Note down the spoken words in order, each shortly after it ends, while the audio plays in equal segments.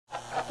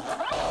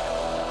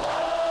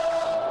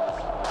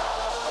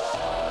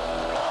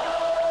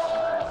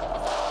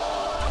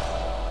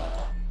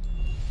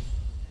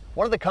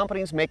One of the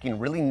companies making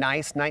really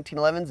nice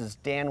 1911s is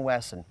Dan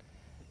Wesson.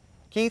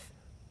 Keith,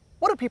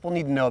 what do people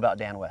need to know about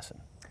Dan Wesson?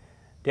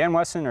 Dan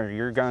Wesson are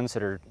your guns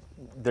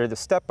they're the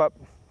step up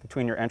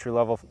between your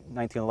entry-level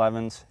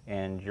 1911s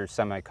and your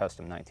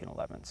semi-custom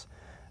 1911s.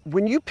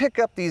 When you pick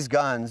up these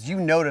guns, you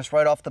notice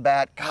right off the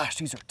bat, gosh,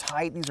 these are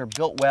tight, these are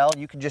built well.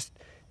 You can just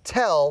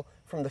tell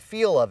from the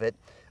feel of it.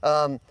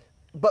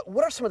 But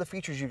what are some of the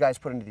features you guys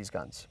put into these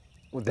guns?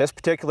 With this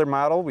particular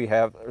model,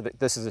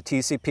 this is a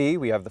TCP.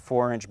 We have the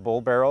 4-inch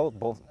bull barrel.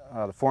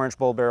 The 4-inch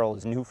bull barrel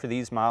is new for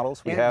these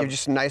models. We have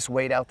just a nice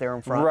weight out there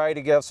in front. Right,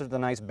 it gives the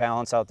nice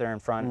balance out there in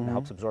front and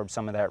helps absorb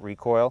some of that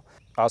recoil.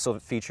 Also,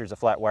 it features a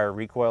flat wire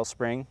recoil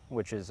spring,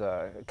 which is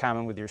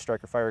common with your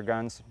striker fire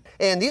guns.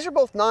 And these are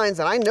both 9s,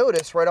 and I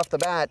noticed right off the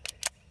bat,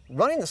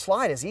 running the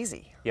slide is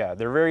easy. Yeah,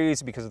 they're very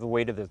easy because of the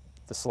weight of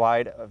the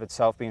slide of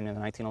itself being in the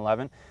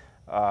 1911.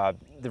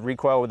 The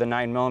recoil with the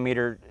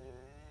 9mm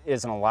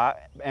isn't a lot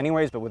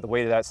anyways, but with the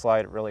weight of that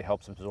slide, it really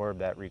helps absorb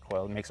that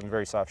recoil. It makes them a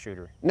very soft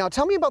shooter. Now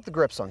tell me about the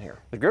grips on here.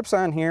 The grips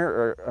on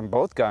here on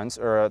both guns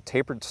are a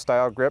tapered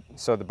style grip.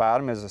 So the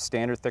bottom is a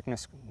standard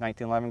thickness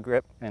 1911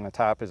 grip and the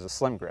top is a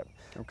slim grip.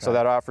 Okay. So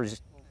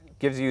that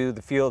gives you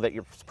the feel that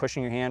you're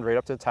pushing your hand right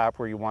up to the top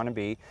where you want to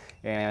be,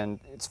 and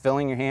it's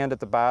filling your hand at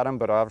the bottom,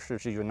 but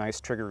offers you a nice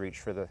trigger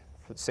reach for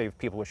save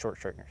people with short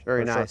triggers.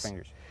 Very nice. Short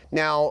fingers.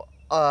 Now,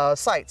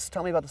 sights.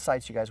 Tell me about the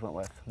sights you guys went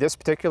with. This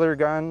particular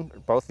gun,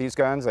 both these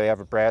guns, they have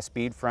a brass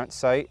bead front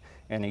sight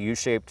and a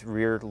U-shaped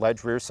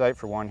ledge rear sight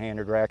for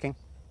one-handed racking.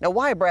 Now,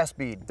 why a brass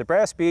bead? The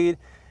brass bead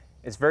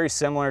is very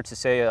similar to,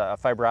 say, a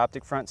fiber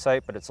optic front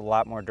sight, but it's a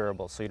lot more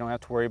durable. So you don't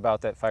have to worry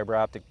about that fiber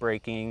optic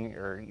breaking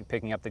or you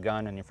picking up the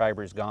gun and your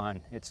fiber is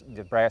gone.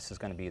 The brass is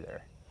going to be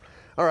there.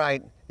 All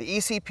right, the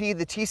ECP,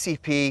 the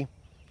TCP,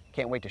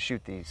 can't wait to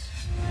shoot these.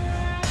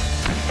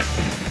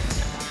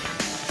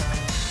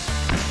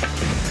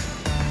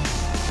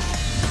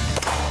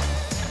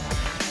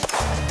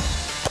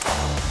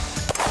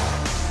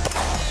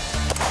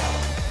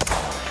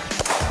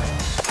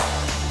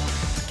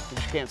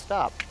 Can't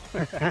stop.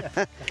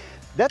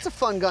 That's a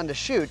fun gun to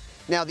shoot.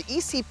 Now the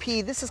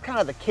ECP, this is kind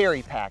of the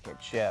carry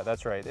package. Yeah,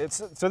 that's right.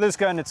 So this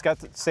gun, it's got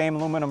the same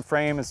aluminum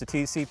frame as the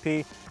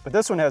TCP, but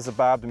this one has the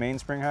bobbed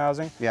mainspring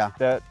housing. Yeah.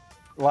 That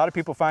a lot of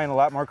people find a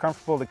lot more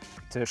comfortable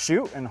to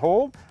shoot and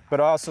hold, but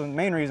also the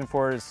main reason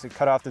for it is to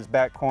cut off this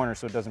back corner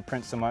so it doesn't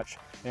print so much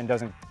and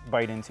doesn't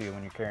bite into you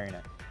when you're carrying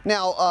it.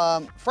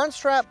 Now, front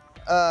strap,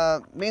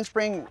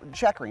 mainspring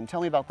checkering,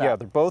 tell me about that. Yeah,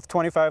 they're both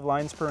 25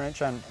 lines per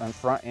inch on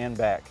front and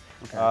back.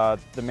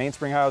 Okay. The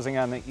mainspring housing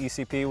on the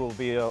ECP will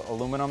be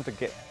aluminum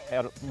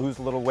to lose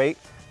a little weight.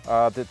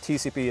 The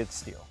TCP is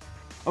steel.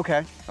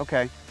 Okay,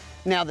 okay.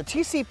 Now the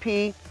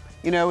TCP,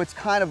 you know, it's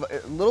kind of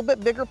a little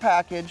bit bigger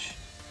package.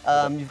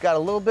 You've got a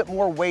little bit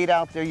more weight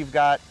out there. You've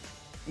got,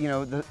 you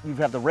know, you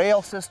have the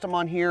rail system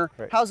on here.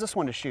 Right. How's this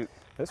one to shoot?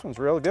 This one's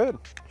real good.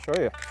 I'll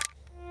show you.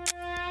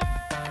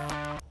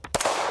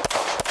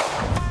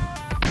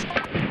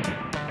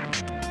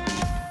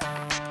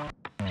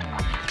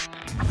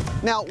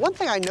 Now, one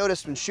thing I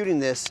noticed when shooting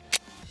this,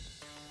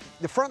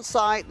 the front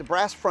sight, the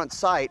brass front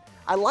sight,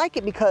 I like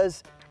it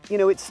because, you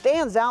know, it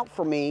stands out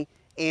for me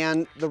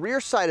and the rear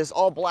sight is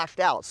all blacked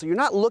out. So you're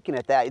not looking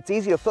at that. It's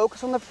easy to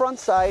focus on the front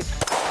sight.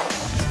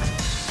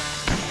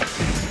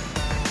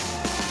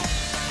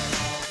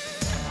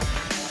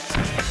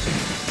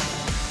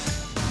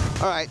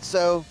 All right,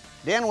 so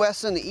Dan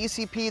Wesson, the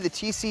ECP, the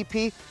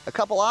TCP, a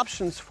couple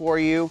options for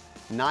you.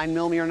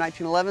 9mm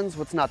 1911s,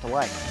 what's not to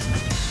like?